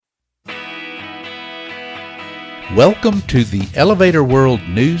Welcome to the Elevator World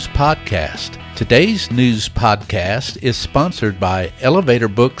News Podcast. Today's news podcast is sponsored by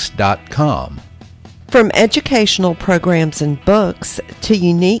ElevatorBooks.com. From educational programs and books to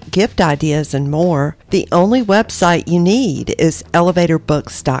unique gift ideas and more, the only website you need is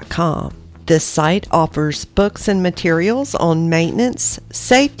ElevatorBooks.com. This site offers books and materials on maintenance,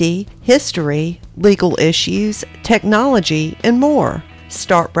 safety, history, legal issues, technology, and more.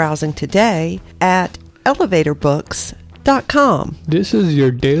 Start browsing today at ElevatorBooks.com. This is your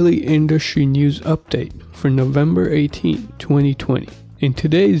daily industry news update for November 18, 2020. In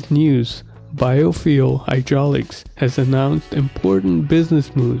today's news, Biofial Hydraulics has announced important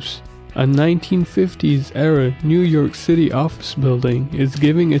business moves. A 1950s-era New York City office building is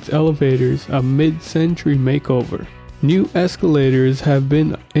giving its elevators a mid-century makeover. New escalators have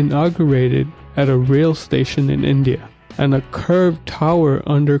been inaugurated at a rail station in India, and a curved tower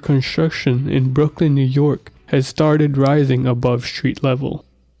under construction in Brooklyn, New York has started rising above street level.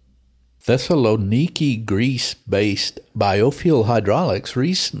 Thessaloniki, Greece-based Biofial Hydraulics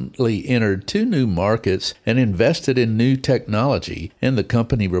recently entered two new markets and invested in new technology, and the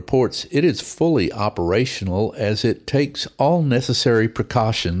company reports it is fully operational as it takes all necessary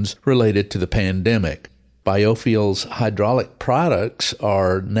precautions related to the pandemic. Biofial's hydraulic products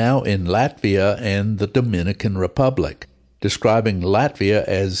are now in Latvia and the Dominican Republic, describing Latvia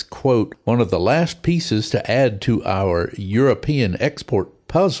as, quote, one of the last pieces to add to our European export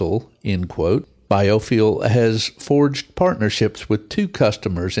puzzle, end quote. Biofial has forged partnerships with two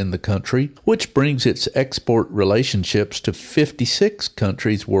customers in the country, which brings its export relationships to 56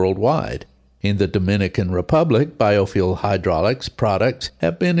 countries worldwide. In the Dominican Republic, Biofial Hydraulics products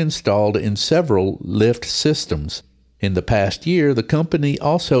have been installed in several lift systems. In the past year, the company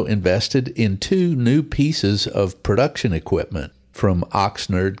also invested in two new pieces of production equipment. From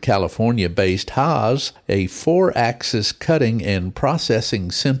Oxnard, California-based Haas, a 4-axis cutting and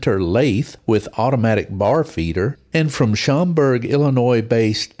processing center lathe with automatic bar feeder, and from Schaumburg,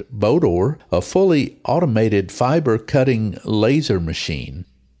 Illinois-based Bodor, a fully automated fiber cutting laser machine.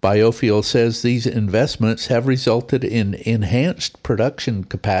 Biofial says these investments have resulted in enhanced production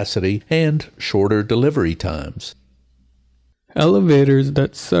capacity and shorter delivery times. Elevators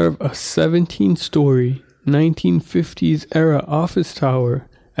that serve a 17-story 1950s-era office tower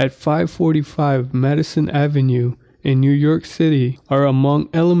at 545 Madison Avenue in New York City are among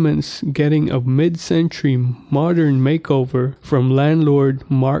elements getting a mid-century modern makeover from landlord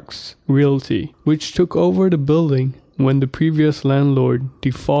Marks Realty, which took over the building when the previous landlord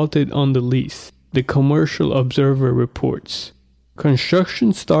defaulted on the lease, the Commercial Observer reports.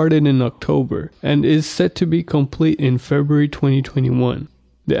 Construction started in October and is set to be complete in February 2021.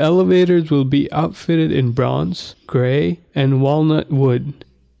 The elevators will be outfitted in bronze, gray, and walnut wood.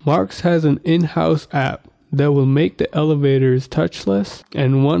 Marks has an in-house app that will make the elevators touchless,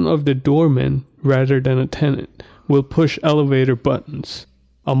 and one of the doormen, rather than a tenant, will push elevator buttons.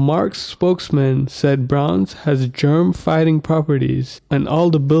 A Marks spokesman said bronze has germ-fighting properties, and all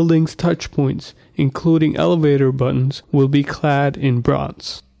the building's touchpoints, including elevator buttons, will be clad in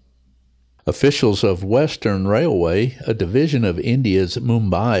bronze. Officials of Western Railway, a division of India's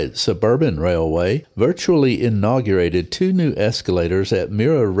Mumbai Suburban Railway, virtually inaugurated two new escalators at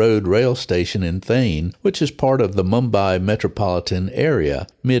Mira Road Rail Station in Thane, which is part of the Mumbai metropolitan area,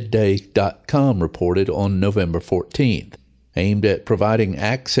 Midday.com reported on November 14th. Aimed at providing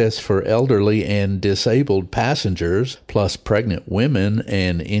access for elderly and disabled passengers, plus pregnant women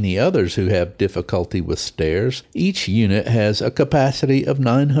and any others who have difficulty with stairs, each unit has a capacity of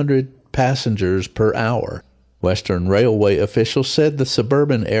 900 passengers per hour. Western Railway officials said the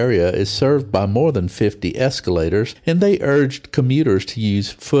suburban area is served by more than 50 escalators, and they urged commuters to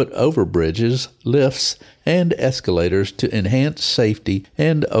use foot overbridges, lifts, and escalators to enhance safety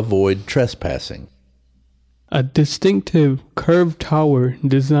and avoid trespassing. A distinctive curved tower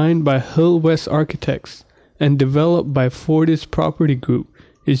designed by Hill West Architects and developed by Fortis Property Group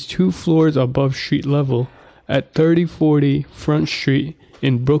is 2 floors above street level at 3040 Front Street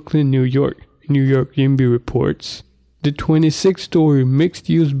in Brooklyn, New York, New York YIMBY reports. The 26-story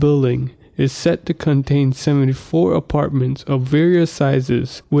mixed-use building is set to contain 74 apartments of various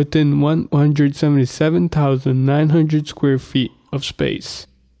sizes within 177,900 square feet of space.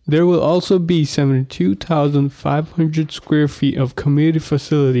 There will also be 72,500 square feet of community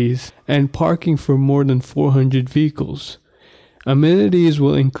facilities and parking for more than 400 vehicles. Amenities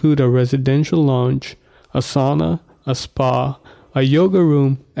will include a residential lounge, a sauna, a spa, a yoga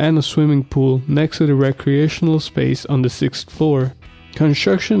room, and a swimming pool next to the recreational space on the 6th floor.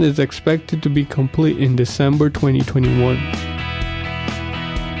 Construction is expected to be complete in December 2021.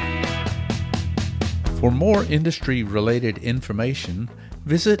 For more industry-related information,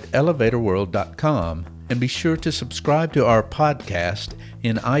 visit elevatorworld.com and be sure to subscribe to our podcast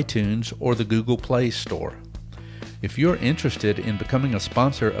in iTunes or the Google Play Store. If you're interested in becoming a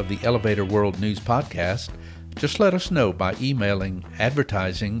sponsor of the Elevator World News Podcast, just let us know by emailing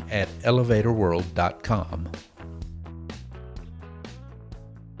advertising@elevatorworld.com.